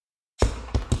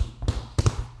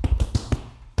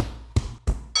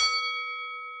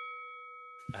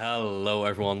Hello,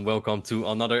 everyone. Welcome to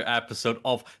another episode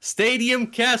of Stadium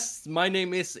Cast. My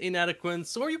name is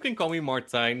Inadequate, or you can call me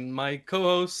Martijn, my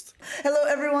co-host. Hello,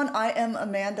 everyone. I am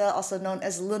Amanda, also known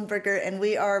as Lundberger, and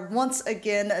we are once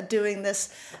again doing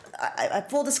this.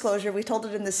 Full disclosure, we told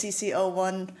it in the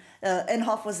CC01.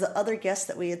 NHoff was the other guest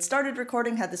that we had started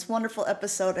recording, had this wonderful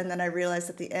episode, and then I realized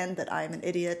at the end that I am an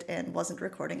idiot and wasn't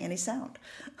recording any sound.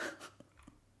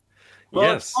 Well,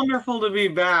 Yes. It's wonderful to be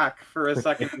back for a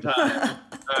second time,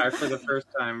 for the first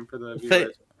time for the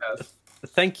viewers. Yes.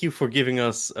 Thank you for giving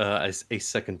us a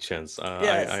second chance.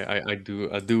 Yes. I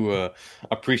do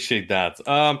appreciate that.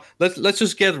 Let's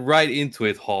just get right into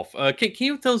it, Hoff. Can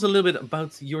you tell us a little bit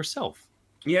about yourself?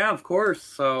 Yeah, of course.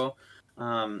 So,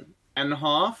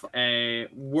 NHoff, a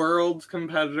world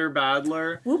competitor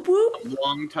battler, Whoop whoop.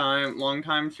 long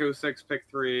time Show 6 Pick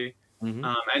 3,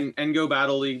 Mhm. and Go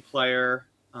Battle League player,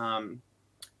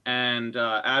 and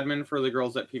admin for the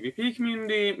Girls at PvP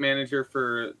community, manager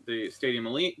for the Stadium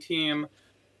Elite team,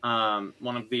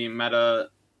 one of the meta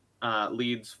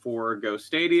leads for Go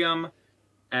Stadium,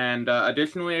 and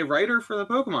additionally a writer for the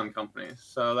Pokemon Company.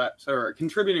 So that's a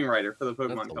contributing writer for the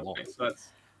Pokemon Company. So that's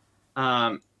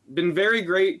been very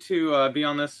great to be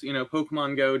on this,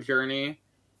 Pokemon Go journey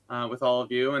with all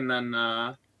of you, and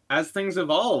then as things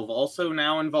evolve, also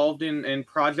now involved in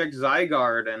Project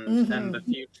Zygarde and the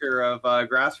future of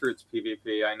grassroots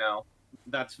PvP. I know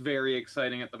that's very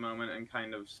exciting at the moment and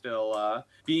kind of still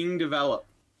being developed.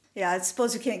 Yeah, I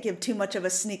suppose you can't give too much of a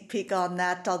sneak peek on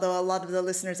that, although a lot of the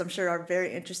listeners, I'm sure, are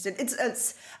very interested.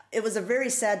 It was a very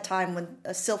sad time when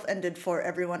Sylph ended for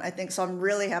everyone, I think, so I'm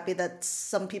really happy that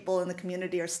some people in the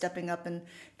community are stepping up and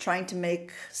trying to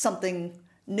make something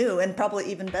new and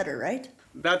probably even better, right?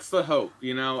 That's the hope,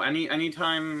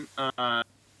 anytime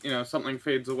something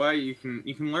fades away, you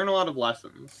can learn a lot of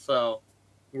lessons. So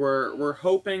we're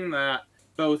hoping that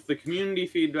both the community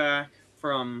feedback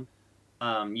from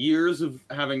years of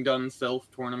having done Sylph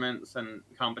tournaments and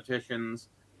competitions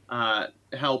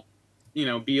help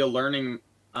be a learning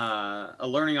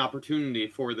opportunity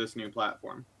for this new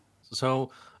platform.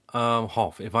 So,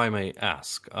 Hoff, if I may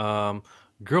ask,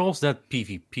 Girls That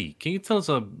PvP. Can you tell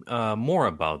us more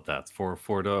about that for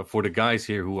the guys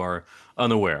here who are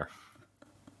unaware?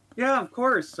 Yeah, of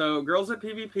course. So, Girls at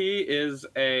PvP is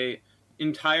a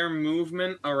entire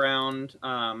movement around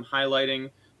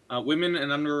highlighting women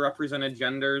and underrepresented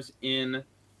genders in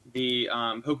the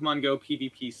Pokemon Go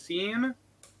PvP scene.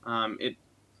 It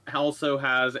also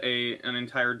has an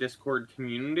entire Discord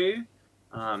community.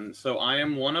 So I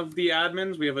am one of the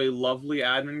admins. We have a lovely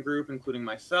admin group, including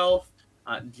myself,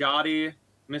 Jotty,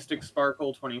 Mystic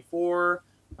Sparkle 24,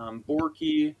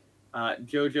 Borky,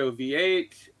 Jojo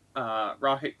V8,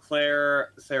 Rocket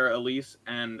Claire, Sarah Elise,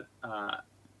 and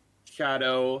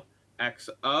Shadow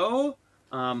XO.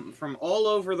 From all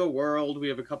over the world. We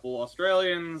have a couple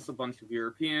Australians, a bunch of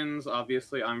Europeans.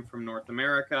 Obviously, I'm from North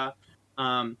America.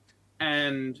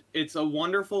 And it's a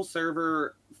wonderful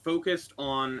server focused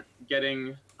on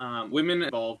getting women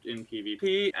involved in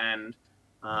PvP. And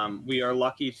we are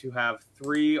lucky to have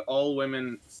 3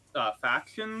 all-women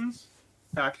faction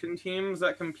teams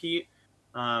that compete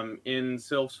in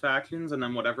Sylph's factions. And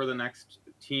then whatever the next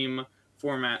team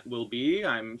format will be,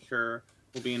 I'm sure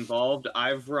will be involved.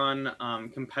 I've run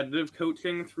competitive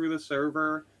coaching through the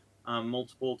server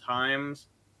multiple times.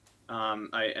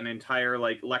 An entire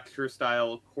lecture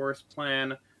style course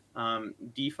plan.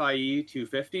 DeFi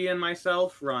 250 and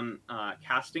myself run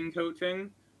casting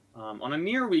coaching on a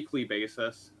near weekly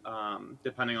basis,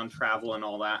 depending on travel and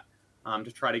all that,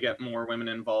 to try to get more women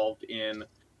involved in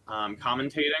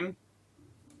commentating.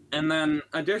 And then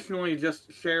additionally,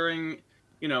 just sharing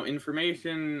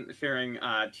information, sharing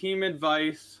team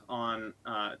advice on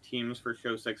teams for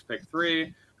Show 6 Pick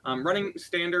 3, running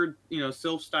standard,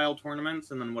 Sylph style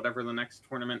tournaments, and then whatever the next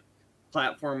tournament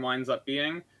platform winds up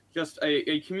being. Just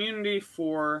a community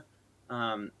for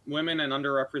women and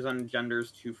underrepresented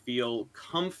genders to feel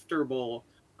comfortable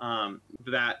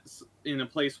that's in a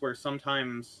place where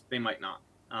sometimes they might not.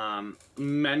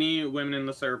 Many women in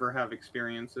the server have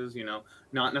experiences,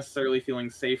 not necessarily feeling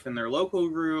safe in their local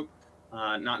group,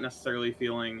 not necessarily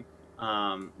feeling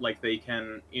like they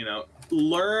can,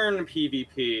 learn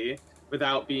PvP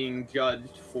without being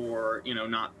judged for,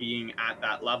 not being at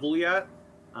that level yet.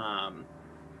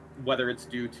 Whether it's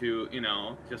due to,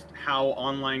 just how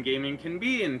online gaming can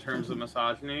be in terms of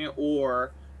misogyny,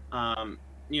 or,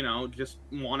 just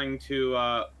wanting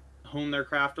to hone their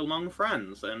craft among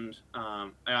friends. And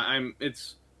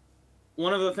it's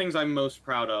one of the things I'm most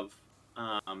proud of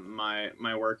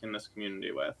my work in this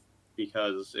community with,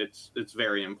 because it's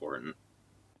very important.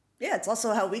 Yeah, it's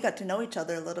also how we got to know each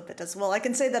other a little bit as well. I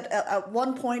can say that at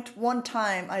one point, one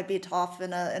time, I beat Hoff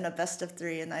in a best of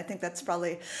three, and I think that's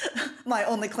probably my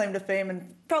only claim to fame,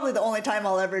 and probably the only time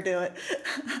I'll ever do it.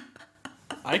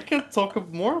 I can talk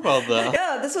more about that.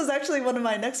 Yeah, this was actually one of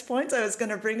my next points I was going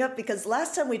to bring up because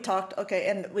last time we talked, okay,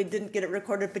 and we didn't get it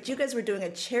recorded, but you guys were doing a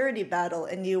charity battle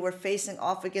and you were facing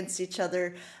off against each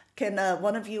other. Can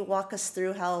one of you walk us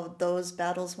through how those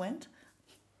battles went?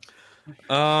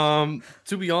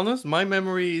 To be honest, my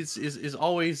memory is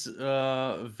always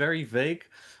very vague.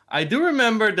 I do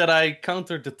remember that I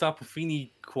countered the Tapu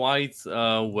Fini quite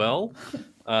well.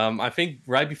 I think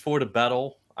right before the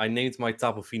battle, I named my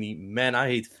Tapu Fini "Man, I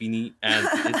Hate Fini," and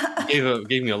it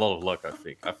gave me a lot of luck. I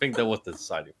think that was the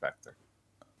deciding factor.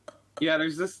 Yeah,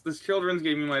 there's this children's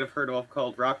game you might have heard of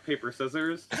called Rock Paper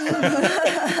Scissors.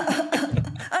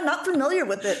 I'm not familiar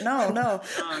with it. No.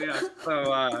 Oh yeah.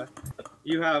 So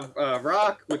you have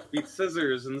rock, which beats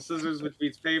scissors, and scissors, which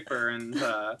beats paper, and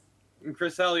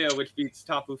Cresselia, which beats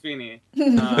Tapu Fini.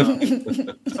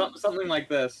 Something like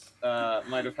this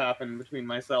might have happened between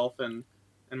myself and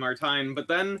Martine. But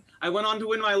then I went on to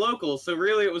win my locals, so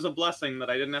really it was a blessing that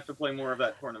I didn't have to play more of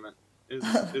that tournament.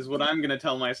 Is what I'm gonna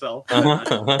tell myself.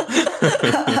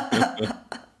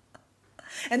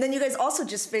 And then you guys also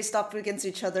just faced off against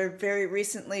each other very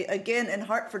recently, again in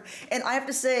Hartford. And I have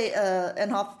to say,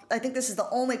 NHoff, I think this is the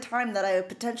only time that I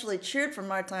potentially cheered for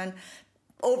Martine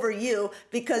over you,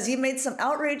 because you made some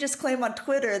outrageous claim on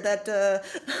Twitter that,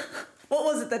 what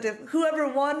was it, that if whoever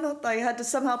won, I had to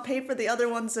somehow pay for the other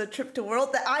one's trip to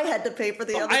World, that I had to pay for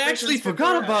the other I actually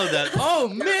forgot about that. Oh,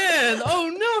 man. Oh,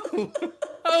 no.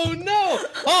 Oh, no.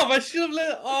 Oh, I should have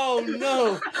let... Oh,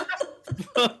 no.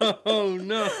 Oh,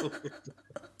 no.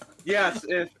 Yes,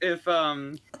 if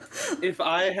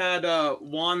I had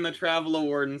won the travel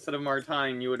award instead of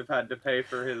Martine, you would have had to pay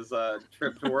for his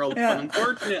trip to World. Yeah.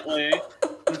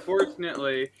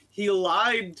 Unfortunately, he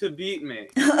lied to beat me.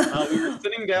 We were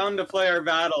sitting down to play our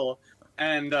battle,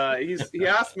 and he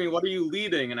asked me, "What are you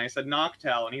leading?" And I said,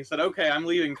 "Noctowl." And he said, "Okay, I'm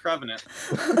leading Trevenant."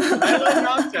 I led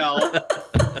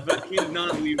Noctowl, but he did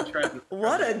not lead Trevenant.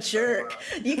 What a jerk.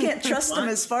 You can't trust him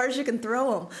as far as you can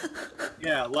throw him.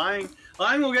 Yeah, lying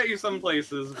will get you some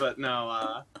places, but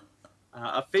no.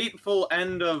 A fateful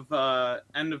end of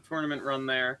tournament run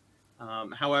there.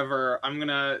 However, I'm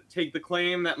gonna take the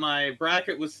claim that my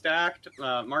bracket was stacked.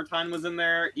 Martine was in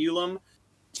there. Elam,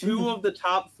 two of the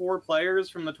top 4 players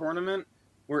from the tournament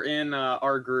were in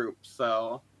our group.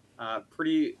 So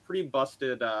pretty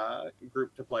busted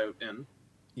group to play in.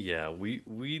 Yeah,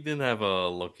 we didn't have a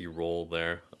lucky roll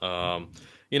there.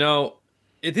 You know,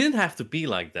 it didn't have to be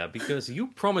like that because you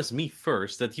promised me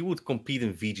first that you would compete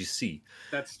in VGC.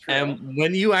 That's true. And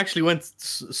when you actually went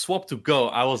swap to go,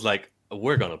 I was like,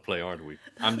 "We're gonna play, aren't we?"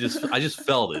 I just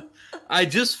felt it. I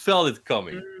just felt it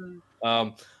coming.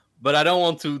 But I don't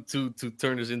want to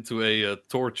turn this into a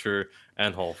torture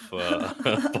NHoff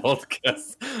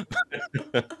podcast.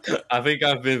 I think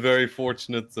I've been very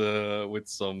fortunate with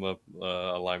some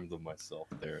alignment of myself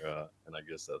there, and I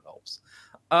guess that helps.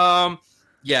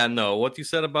 Yeah, no, what you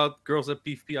said about girls at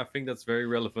PvP, I think that's very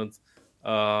relevant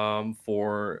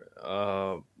for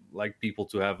like people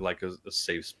to have like a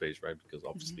safe space, right? Because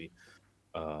obviously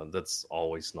that's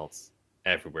always not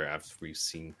everywhere, as we've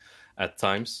seen at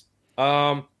times.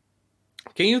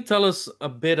 Can you tell us a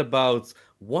bit about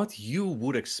what you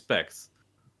would expect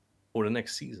for the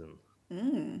next season?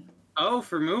 Oh,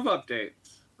 for move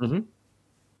updates. Mm-hmm.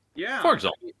 Yeah. For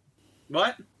example.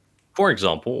 What? For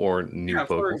example, or new Pokemon.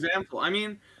 For example. I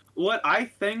mean, what I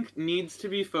think needs to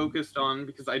be focused on,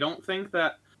 because I don't think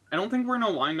we're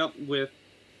gonna wind up with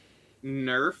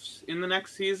nerfs in the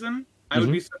next season. I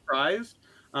would be surprised.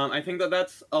 I think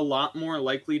that's a lot more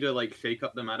likely to like shake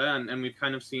up the meta, and we've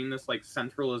kind of seen this like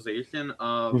centralization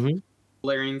of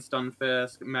Galarian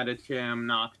Stunfisk, Medicham,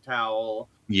 Noctowl,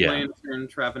 Lantern,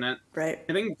 Trevenant. Right.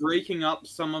 I think breaking up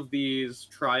some of these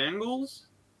triangles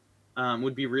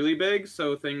would be really big.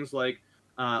 So things like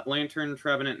Lantern,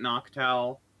 Trevenant,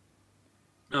 Noctowl.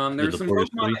 There's some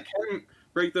Pokemon that can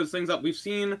break those things up. We've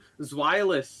seen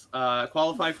Zweilous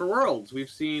qualify for Worlds. We've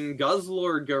seen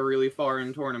Guzzlord go really far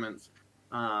in tournaments.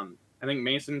 I think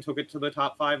Mason took it to the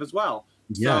top 5 as well.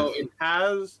 Yeah. So it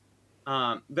has...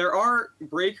 there are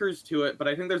breakers to it, but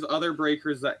I think there's other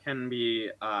breakers that can be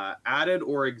added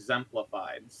or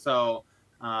exemplified. So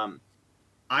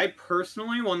I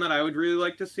personally, one that I would really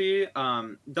like to see,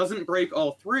 doesn't break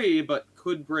all 3, but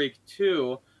could break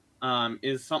 2,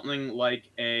 is something like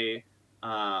a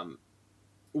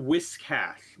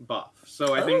Whiscash buff.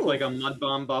 So I think like a Mud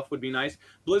Bomb buff would be nice.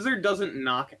 Blizzard doesn't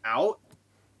knock out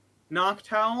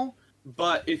Noctowl,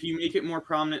 but if you make it more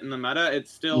prominent in the meta, it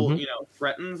still,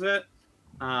 threatens it.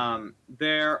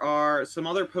 There are some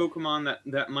other Pokemon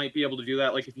that might be able to do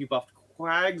that, like if you buffed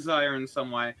Quagsire in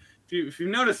some way. If you've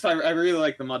noticed, I really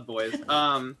like the Mud Boys.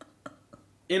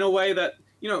 In a way that,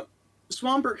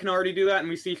 Swampert can already do that, and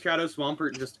we see Shadow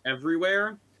Swampert just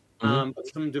everywhere. But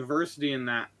some diversity in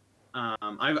that.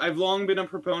 I've long been a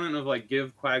proponent of, like,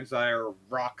 give Quagsire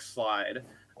Rock Slide,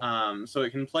 so it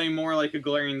can play more like a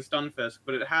Galarian Stunfisk,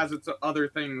 but it has its other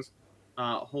things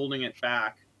holding it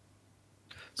back.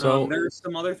 So there's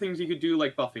some other things you could do,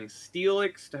 like buffing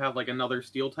Steelix to have like another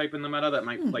Steel type in the meta that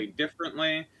might play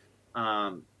differently.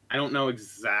 I don't know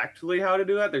exactly how to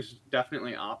do that. There's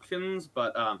definitely options,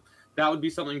 but that would be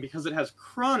something, because it has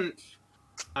Crunch,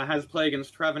 has play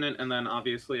against Trevenant, and then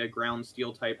obviously a Ground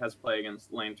Steel type has play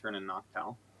against Lantern and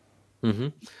Noctowl.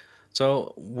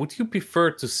 So would you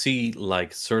prefer to see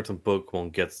like certain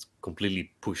Pokemon get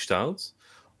completely pushed out,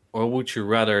 or would you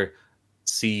rather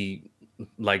see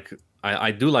like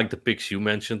I do like the pics you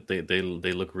mentioned. They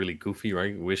look really goofy,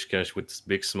 right? Whiscash with this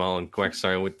big smile and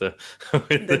Quagsire with the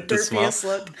the smile.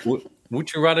 derpiest look.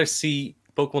 Would you rather see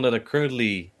Pokemon that are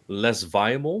currently less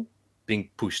viable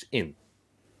being pushed in?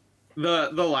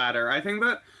 The latter. I think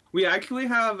that we actually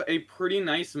have a pretty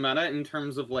nice meta in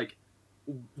terms of like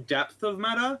depth of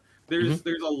meta. There's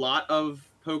a lot of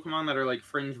Pokemon that are like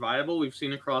fringe viable. We've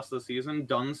seen across the season.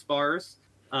 Dunsparce,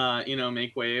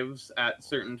 make waves at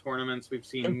certain tournaments. We've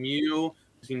seen Mew,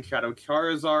 we've seen Shadow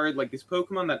Charizard, like these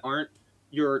Pokemon that aren't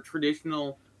your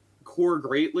traditional core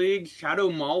Great League. Shadow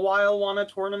Mawile won a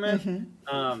tournament.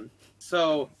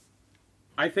 So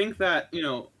I think that,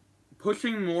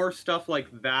 pushing more stuff like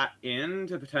that in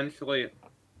to potentially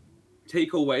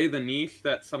take away the niche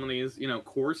that some of these,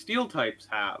 core Steel types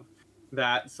have,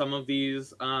 that some of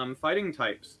these fighting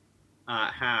types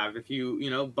have. If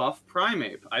you, buff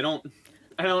Primeape, I don't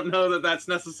know that that's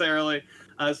necessarily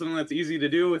something that's easy to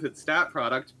do with its stat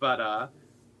product, but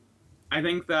I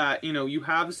think that, you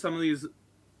have some of these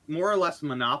more or less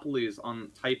monopolies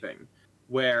on typing,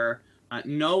 where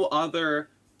no other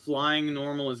flying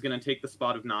normal is going to take the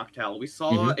spot of Noctowl. We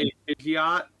saw a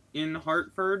Pidgeot in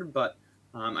Hartford, but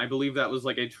I believe that was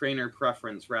like a trainer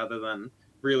preference rather than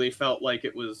really felt like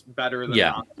it was better than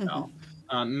Noctowl.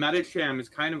 Medicham is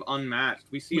kind of unmatched.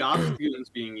 We see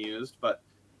Obscunes being used, but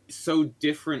so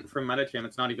different from Medicham,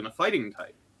 it's not even a fighting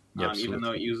type, even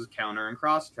though it uses counter and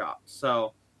cross chop.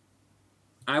 So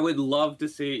I would love to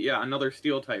see another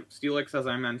Steel type. Steelix, as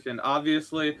I mentioned,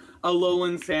 obviously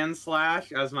Alolan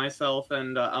Sandslash, as myself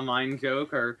and a Mind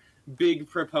Joke are big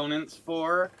proponents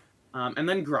for, and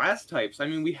then grass types. I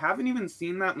mean, we haven't even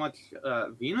seen that much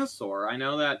Venusaur. I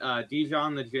know that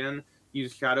Dijon the Jin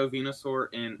used Shadow Venusaur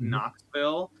in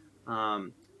Knoxville,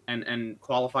 and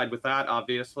qualified with that,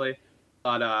 obviously.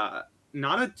 But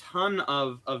not a ton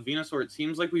of Venusaur. It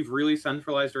seems like we've really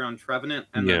centralized around Trevenant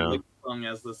and then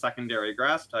Lickitung as the secondary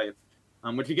grass type,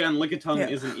 which again, Lickitung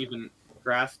isn't even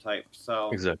grass type.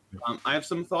 So I have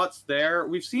some thoughts there.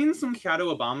 We've seen some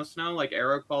Shadow Abomasnow, like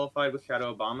Arrow qualified with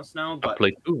Shadow Abomasnow, but I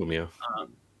played two of them,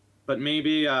 but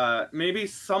maybe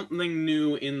something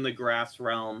new in the grass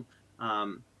realm,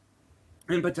 and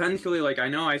potentially, like I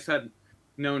know I said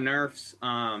no nerfs.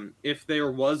 If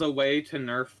there was a way to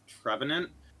nerf Trevenant,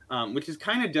 which is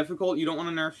kind of difficult. You don't want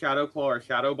to nerf Shadow Claw or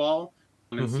Shadow Ball,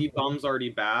 and Seed Bomb's already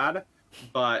bad.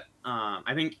 But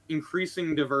I think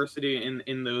increasing diversity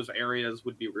in those areas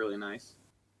would be really nice.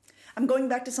 I'm going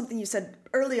back to something you said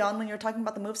early on when you were talking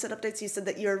about the moveset updates. You said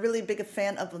that you're a really big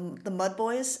fan of the Mud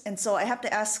Boys. And so I have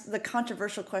to ask the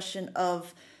controversial question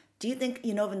of, do you think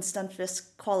Unova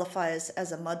Stunfisk qualifies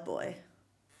as a Mud Boy?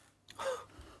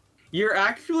 You're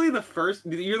actually the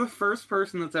first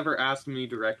person that's ever asked me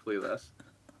directly this.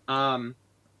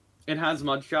 It has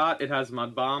Mud Shot, it has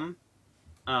Mud Bomb.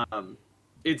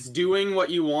 It's doing what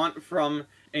you want from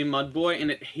a Mud Boy, and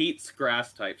it hates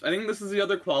grass types. I think this is the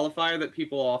other qualifier that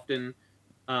people often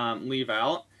leave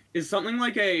out, is something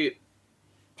like a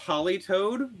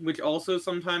Politoed, which also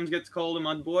sometimes gets called a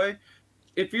Mud Boy.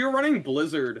 If you're running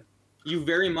Blizzard, you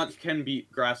very much can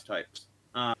beat grass types.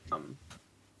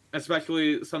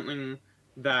 Especially something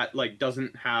that like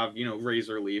doesn't have,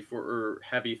 Razor Leaf or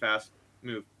heavy fast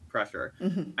move pressure.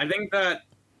 I think that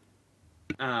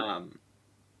Unovan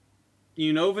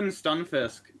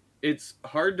Stunfisk, it's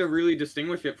hard to really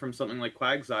distinguish it from something like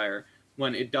Quagsire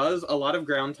when it does a lot of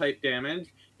ground type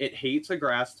damage, it hates a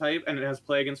grass type, and it has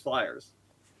play against flyers.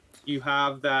 You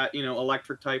have that,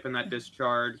 electric type and that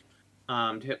discharge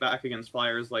to hit back against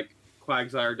flyers like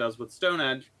Quagsire does with Stone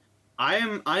Edge. I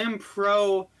am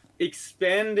pro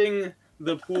expanding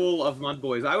the pool of Mud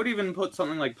Boys. I would even put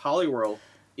something like Poliwhirl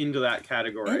into that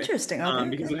category. Interesting. Okay.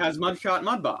 Because it has Mudshot and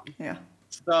Mud Bomb. Yeah.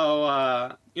 So,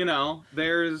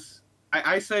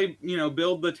 I say,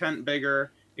 build the tent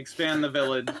bigger, expand the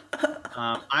village.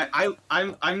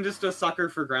 I'm just a sucker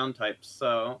for ground types.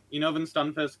 So, Unova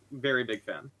Stunfisk, very big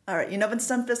fan. All right. Unova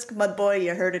Stunfisk, Mudboy,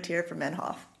 you heard it here from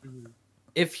NHoff.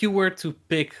 If you were to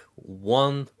pick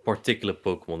one particular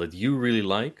Pokemon that you really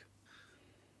like,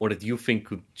 or that you think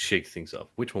could shake things up,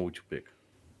 which one would you pick?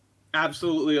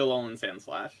 Absolutely Alolan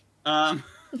Sandslash.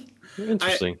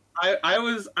 Interesting. I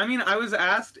was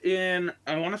asked in,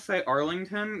 I want to say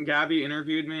Arlington. Gabby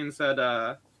interviewed me and said,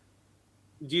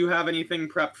 do you have anything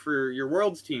prepped for your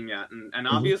Worlds team yet? And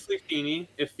obviously Feeny.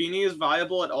 If Feeny is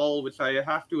viable at all, which I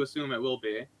have to assume it will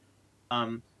be,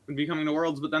 would be coming to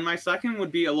Worlds. But then my second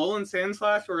would be Alolan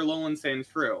Sandslash or Alolan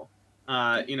Sandshrew.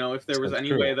 If there was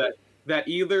any way that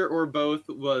either or both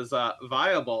was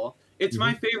viable. It's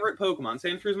my favorite Pokemon.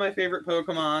 Sandshrew is my favorite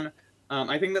Pokemon.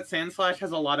 I think that Sandslash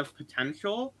has a lot of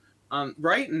potential.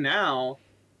 Right now,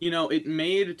 it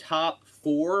made top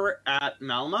 4 at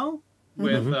Malmo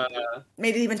with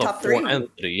made it even top 3. 3. And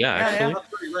 3, actually. Top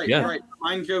 3, right, yeah. Right.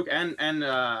 Mind Joke and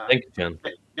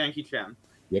Yankee Chan.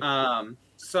 Yep.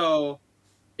 So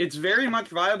it's very much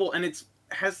viable, and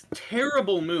has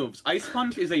terrible moves. Ice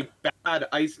Punch is a bad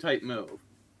ice type move.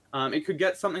 It could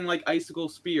get something like Icicle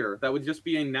Spear. That would just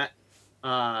be a net.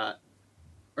 I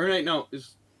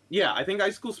think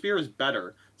Icicle Spear is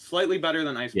better, slightly better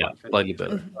than Ice Punch. Yeah, slightly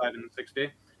better. 5 and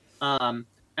 60.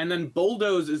 And then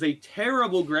Bulldoze is a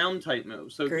terrible ground type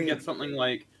move. So it could get something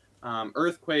like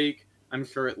Earthquake. I'm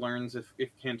sure it learns if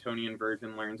Cantonian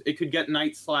version learns. It could get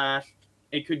Night Slash.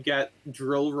 It could get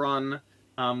Drill Run,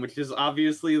 which is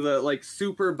obviously the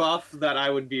super buff that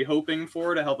I would be hoping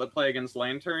for to help it play against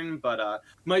Lantern, but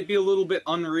might be a little bit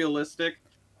unrealistic.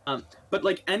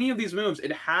 But any of these moves,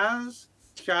 it has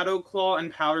Shadow Claw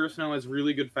and Powder Snow as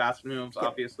really good fast moves.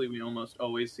 Obviously, we almost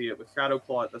always see it with Shadow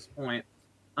Claw at this point.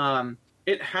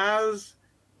 It has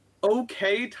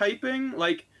okay typing.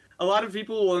 A lot of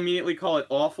people will immediately call it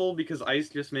awful because Ice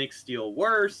just makes Steel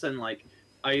worse, and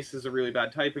Ice is a really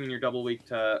bad typing and you're double weak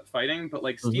to fighting. But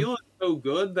Steel is so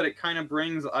good that it kind of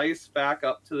brings Ice back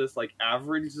up to this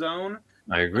average zone.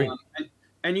 I agree.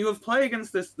 And you have play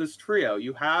against this trio.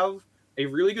 You have a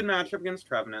really good matchup against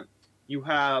Trevenant. You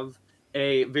have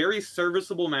a very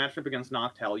serviceable matchup against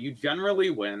Noctowl. You generally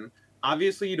win.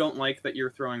 Obviously, you don't like that you're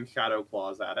throwing Shadow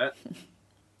Claws at it,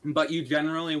 but you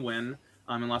generally win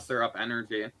unless they're up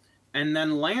energy. And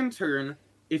then Lantern,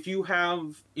 if you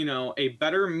have a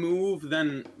better move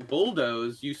than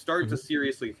Bulldoze, you start to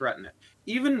seriously threaten it.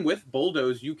 Even with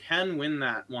Bulldoze, you can win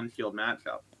that one shield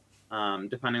matchup,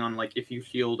 depending on if you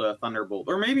shield a Thunderbolt,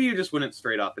 or maybe you just win it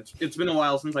straight up. It's been a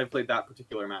while since I played that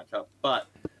particular matchup, but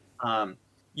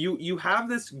you have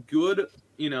this good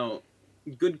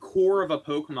good core of a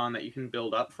Pokemon that you can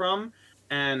build up from,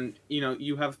 and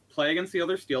you have play against the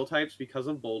other Steel types because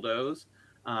of Bulldoze,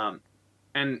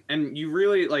 and you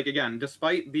really again,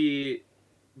 despite the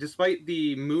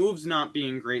moves not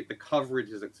being great, the coverage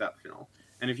is exceptional,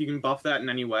 and if you can buff that in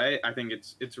any way, I think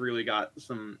it's really got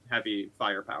some heavy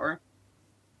firepower.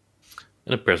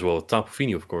 And it pairs well with Tapu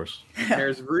Fini, of course. It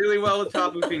pairs really well with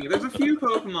Tapu Fini. There's a few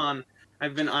Pokemon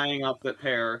I've been eyeing up that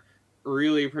pair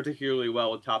really particularly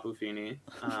well with Tapu Fini.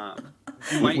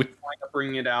 Might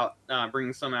wind up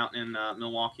bringing some out in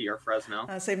Milwaukee or Fresno.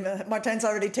 I say Martine's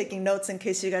already taking notes in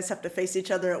case you guys have to face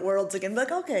each other at Worlds again.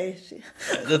 Okay.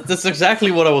 That's exactly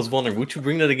what I was wondering. Would you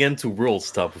bring that again to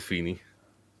Worlds, Tapu Fini?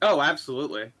 Oh,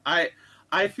 absolutely.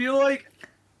 I feel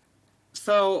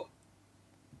so.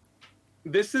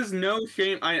 This is no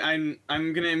shame. I'm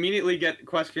gonna immediately get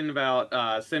questioned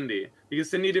about Cindy,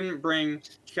 because Cindy didn't bring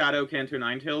Shadow Kanto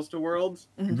Ninetales to Worlds,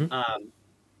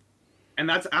 and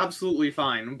that's absolutely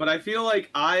fine. But I feel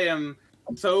I am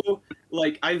so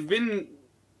I've been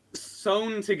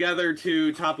sewn together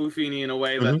to Tapu Fini in a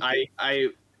way that I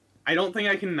don't think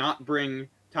I can not bring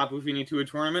Tapu Fini to a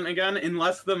tournament again,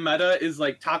 unless the meta is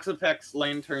Toxapex,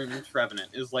 Lantern, Trevenant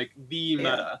is the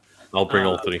meta. I'll bring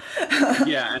all 3.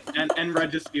 Yeah, and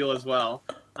Registeel as well.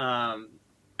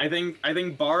 I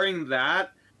think barring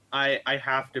that, I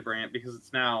have to bring it because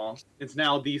it's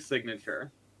now the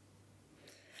signature.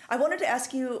 I wanted to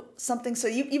ask you something. So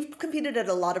you've competed at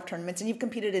a lot of tournaments, and you've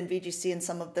competed in VGC in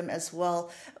some of them as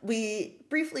well. We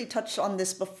briefly touched on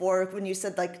this before when you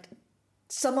said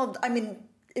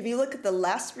if you look at the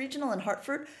last regional in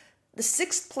Hartford, the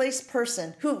 6th place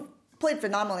person who played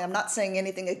phenomenally, I'm not saying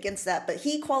anything against that, but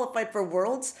he qualified for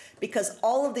Worlds because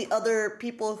all of the other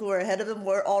people who were ahead of him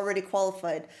were already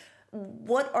qualified.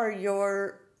 What are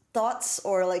your thoughts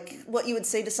or like what you would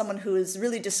say to someone who is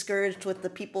really discouraged with the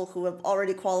people who have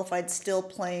already qualified still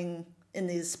playing in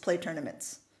these play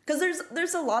tournaments? Because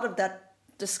there's a lot of that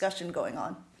discussion going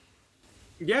on.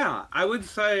 Yeah, I would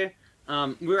say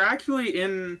we're actually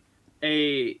in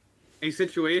a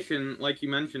situation, like you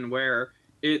mentioned, where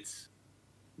it's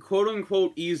quote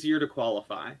unquote easier to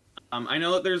qualify. I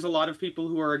know that there's a lot of people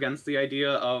who are against the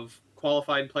idea of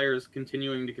qualified players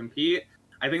continuing to compete.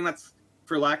 I think that's,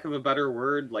 for lack of a better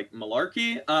word, like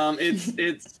malarkey.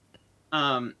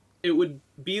 It would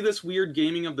be this weird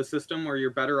gaming of the system where you're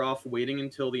better off waiting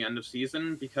until the end of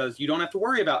season because you don't have to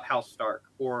worry about House Stark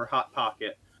or Hot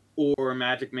Pocket or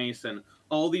Magic Mason.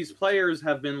 All these players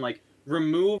have been like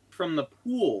removed from the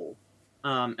pool.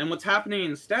 And what's happening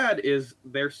instead is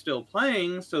they're still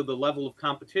playing, so the level of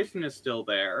competition is still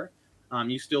there.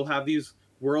 You still have these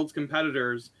Worlds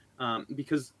competitors,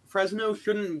 because Fresno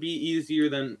shouldn't be easier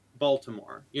than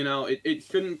Baltimore. You know, it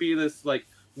shouldn't be this like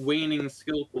waning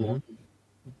skill pool. Mm-hmm.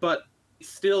 But it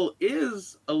still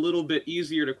is a little bit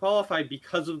easier to qualify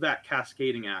because of that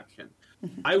cascading action.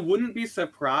 I wouldn't be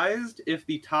surprised if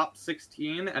the top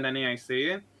 16 at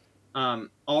NAIC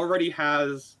already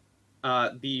has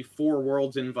the 4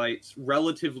 Worlds invites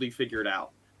relatively figured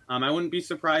out. I wouldn't be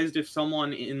surprised if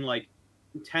someone in like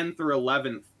 10th or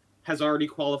 11th has already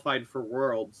qualified for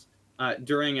Worlds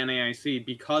during NAIC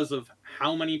because of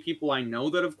how many people I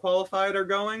know that have qualified are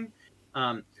going.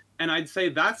 And I'd say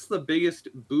that's the biggest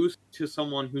boost to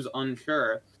someone who's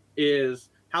unsure is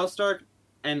House Stark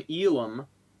and Elam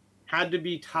had to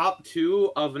be top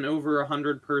 2 of an over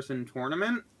 100-person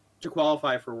tournament to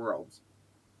qualify for Worlds.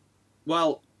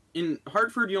 Well, in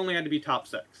Hartford, you only had to be top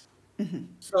 6. Mm-hmm.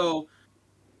 So,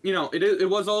 you know, it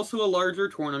was also a larger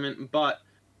tournament, but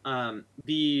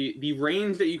the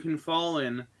range that you can fall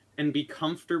in and be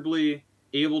comfortably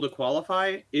able to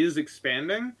qualify is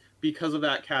expanding because of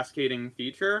that cascading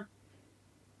feature.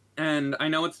 And I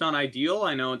know it's not ideal.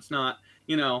 I know it's not,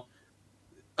 you know,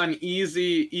 an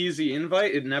easy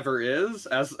invite. It never is.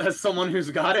 As someone who's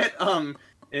got it,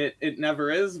 it never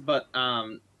is. But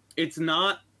it's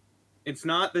not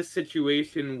this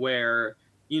situation where,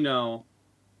 you know,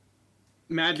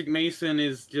 Magic Mason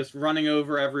is just running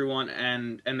over everyone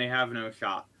and they have no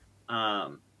shot.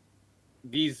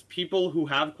 These people who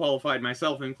have qualified,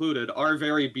 myself included, are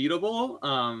very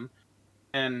beatable.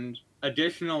 And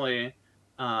additionally,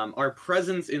 our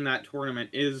presence in that tournament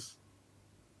is,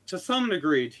 to some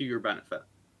degree, to your benefit.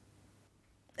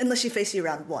 Unless you face you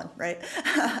round 1, right?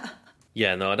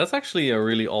 Yeah, no, that's actually a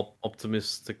really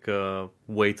optimistic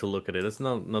way to look at it. It's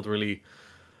not really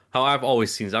how I've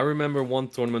always seen it. I remember one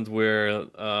tournament where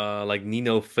like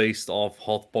Nino faced off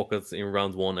Hot Pocket in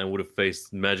round 1 and would have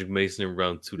faced Magic Mason in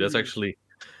round 2. That's actually,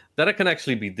 that can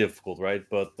actually be difficult, right?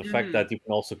 But the fact that you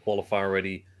can also qualify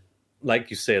already, like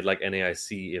you said, like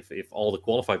NAIC, if all the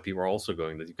qualified people are also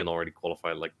going, that you can already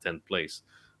qualify like 10th place.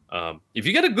 If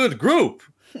you get a good group,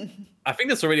 I think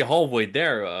that's already halfway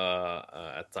there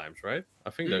at times, right? I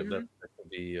think that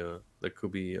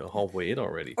could be halfway in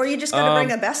already. Or you just got to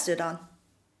bring a bested on.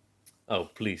 Oh,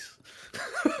 please.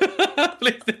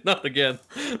 Please, not again.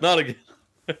 Not again.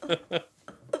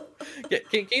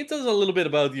 Can you tell us a little bit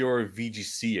about your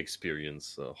VGC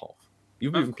experience, Hoff?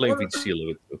 You've been playing VGC a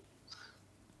little bit too.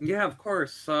 Yeah, of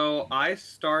course. So I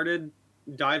started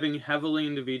diving heavily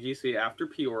into VGC after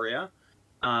Peoria.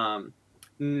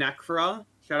 Necra,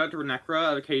 shout out to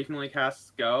Necra, occasionally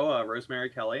casts Go, Rosemary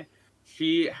Kelly.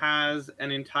 She has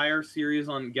an entire series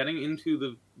on getting into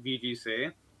the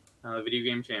VGC, the Video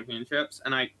Game Championships,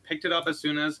 and I picked it up as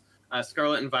soon as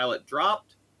Scarlet and Violet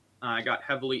dropped. I got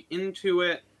heavily into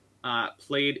it,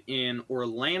 played in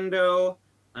Orlando,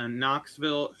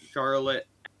 Knoxville, Charlotte,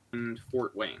 and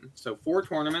Fort Wayne. So 4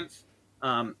 tournaments.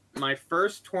 My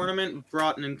first tournament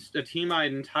brought a team I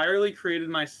had entirely created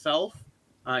myself,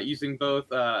 using both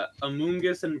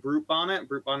Amoonguss and Brute Bonnet.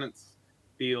 Brute Bonnet's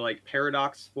the like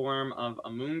paradox form of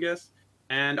Amoonguss.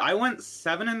 And I went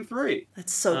 7-3.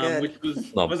 That's so good. Which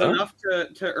was enough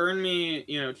to earn me,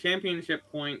 you know, championship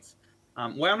points.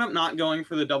 Wound up not going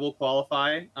for the double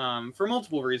qualify for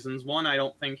multiple reasons. One, I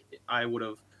don't think I would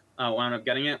have wound up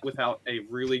getting it without a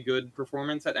really good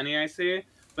performance at NAIC.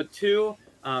 But 2,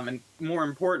 and more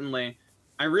importantly,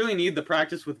 I really need the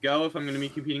practice with Go if I'm going to be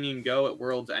competing in Go at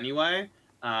Worlds anyway.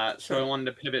 So I wanted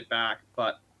to pivot back,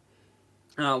 but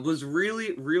was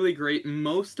really, really great.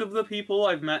 Most of the people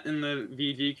I've met in the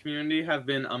VG community have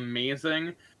been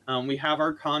amazing. We have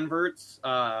our converts,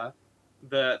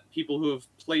 the people who have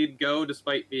played Go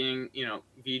despite being, you know,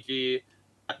 VG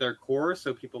at their core.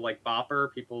 So people like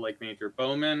Bopper, people like Major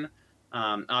Bowman,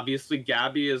 obviously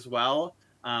Gabby as well,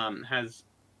 has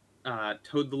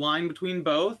towed the line between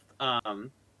both,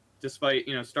 despite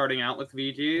starting out with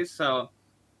VGs. So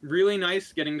really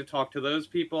nice getting to talk to those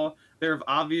people. There have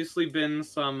obviously been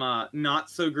some not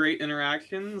so great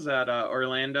interactions at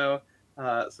Orlando.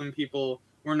 Some people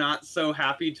were not so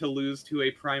happy to lose to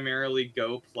a primarily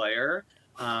Go player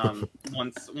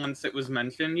once it was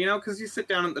mentioned, because you sit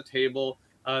down at the table.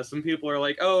 Some people are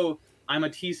like, oh, I'm a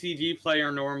TCG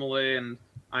player normally, and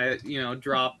I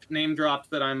name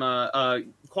dropped that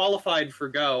I'm qualified for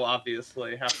Go.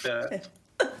 Obviously, have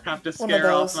to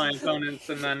scare off my opponents,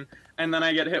 and then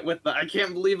I get hit with the I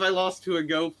can't believe I lost to a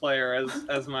Go player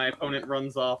as my opponent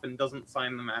runs off and doesn't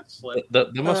sign the match slip.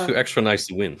 That must feel extra nice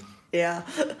to win. Yeah.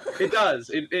 It does.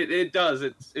 It does.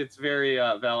 It's very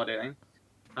validating.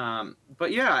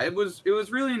 But yeah, it was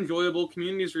really enjoyable.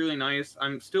 Community's really nice.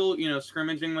 I'm still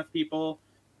scrimmaging with people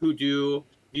who do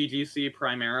VGC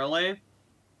primarily,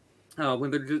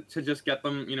 whether to just get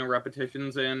them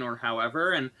repetitions in or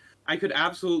however, and I could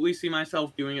absolutely see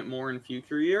myself doing it more in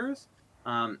future years.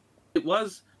 It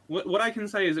was what I can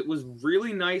say is it was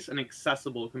really nice and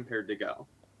accessible compared to Go.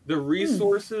 The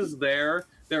resources there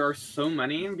are so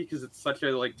many because it's such a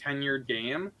tenured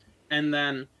game, and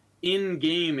then in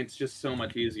game it's just so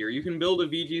much easier. You can build a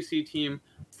VGC team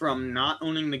from not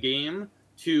owning the game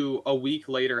to a week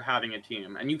later having a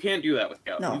team, and you can't do that with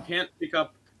Go. No. You can't pick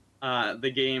up the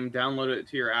game, download it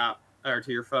to your app or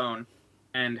to your phone,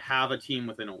 and have a team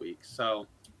within a week. So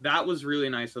that was really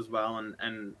nice as well,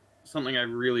 and something I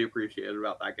really appreciated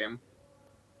about that game.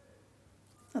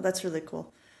 Oh, that's really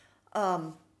cool.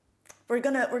 We're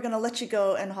gonna let you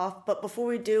go, NHoff, but before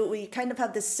we do, we kind of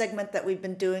have this segment that we've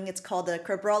been doing. It's called the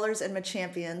Crab Brawlers and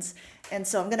Champions, and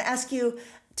so I'm gonna ask you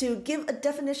to give a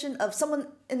definition of someone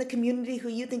in the community who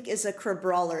you think is a crab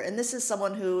brawler. And this is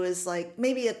someone who is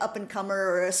maybe an up-and-comer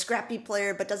or a scrappy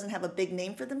player but doesn't have a big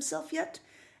name for themselves yet.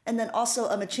 And then also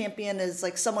a champion is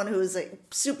someone who is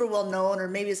super well known or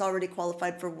maybe is already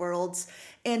qualified for Worlds.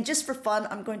 And just for fun,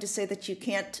 I'm going to say that you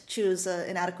can't choose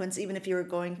Inadequence even if you were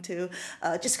going to,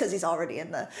 just because he's already in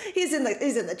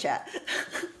the chat.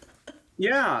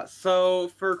 Yeah. So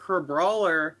for crab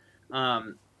brawler,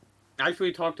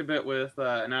 actually talked a bit with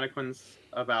Inadequence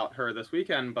about her this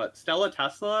weekend, but Stella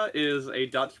Tesla is a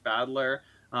Dutch battler,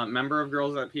 member of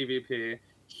Girls at PvP,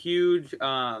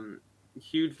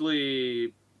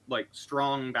 hugely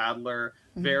strong battler,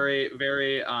 very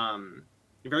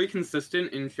very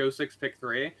consistent in Show 6 Pick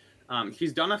 3.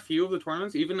 She's done a few of the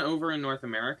tournaments, even over in North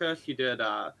America. She did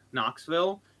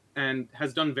Knoxville and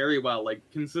has done very well,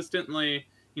 consistently,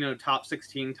 top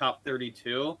 16, top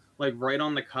 32, right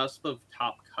on the cusp of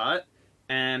top cut.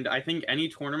 And I think any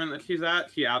tournament that she's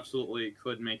at, she absolutely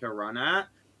could make a run at.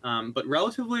 But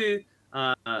relatively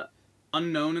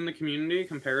unknown in the community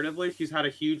comparatively. She's had a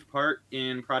huge part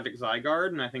in Project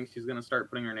Zygarde, and I think she's going to start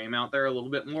putting her name out there a little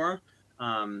bit more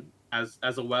as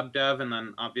a web dev, and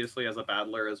then obviously as a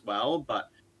battler as well. But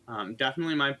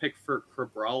definitely my pick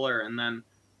for Brawler. And then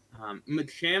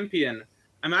champion,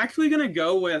 I'm actually going to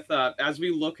go with, as we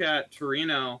look at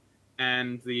Torino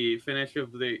and the finish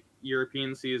of the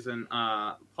European season,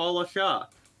 Paula Shaw,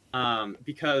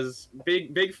 because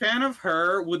big fan of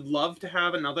her, would love to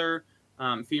have another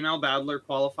female battler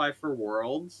qualify for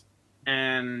Worlds,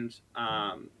 and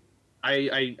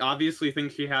I obviously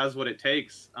think she has what it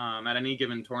takes at any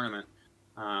given tournament.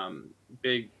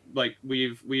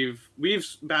 We've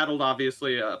battled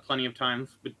obviously plenty of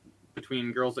times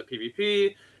between Girls at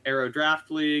PvP, Aero Draft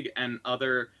League, and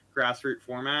other grassroots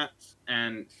formats,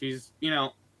 and she's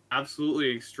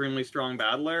absolutely extremely strong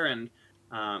battler, and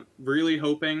really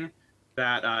hoping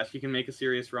that she can make a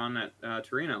serious run at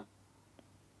Torino.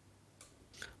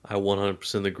 I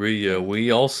 100% agree. We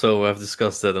also have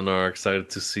discussed that and are excited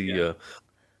to see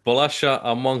Polasha,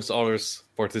 amongst others,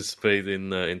 participate in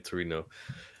Torino.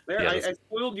 There, yeah, I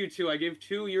spoiled you two. I gave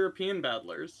 2 European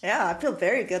battlers. Yeah, I feel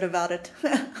very good about it.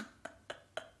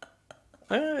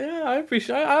 Yeah, I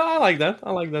appreciate. I like that.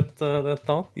 I like that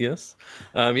thought. Yes.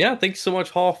 Thank you so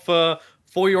much, Hoff,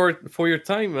 for your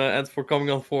time and for coming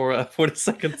on for the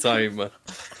second time.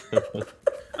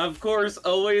 Of course,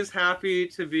 always happy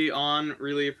to be on.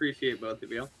 Really appreciate both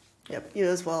of you. Yep, you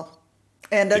as well.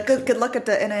 And good luck at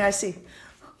the NAIC.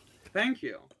 Thank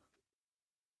you.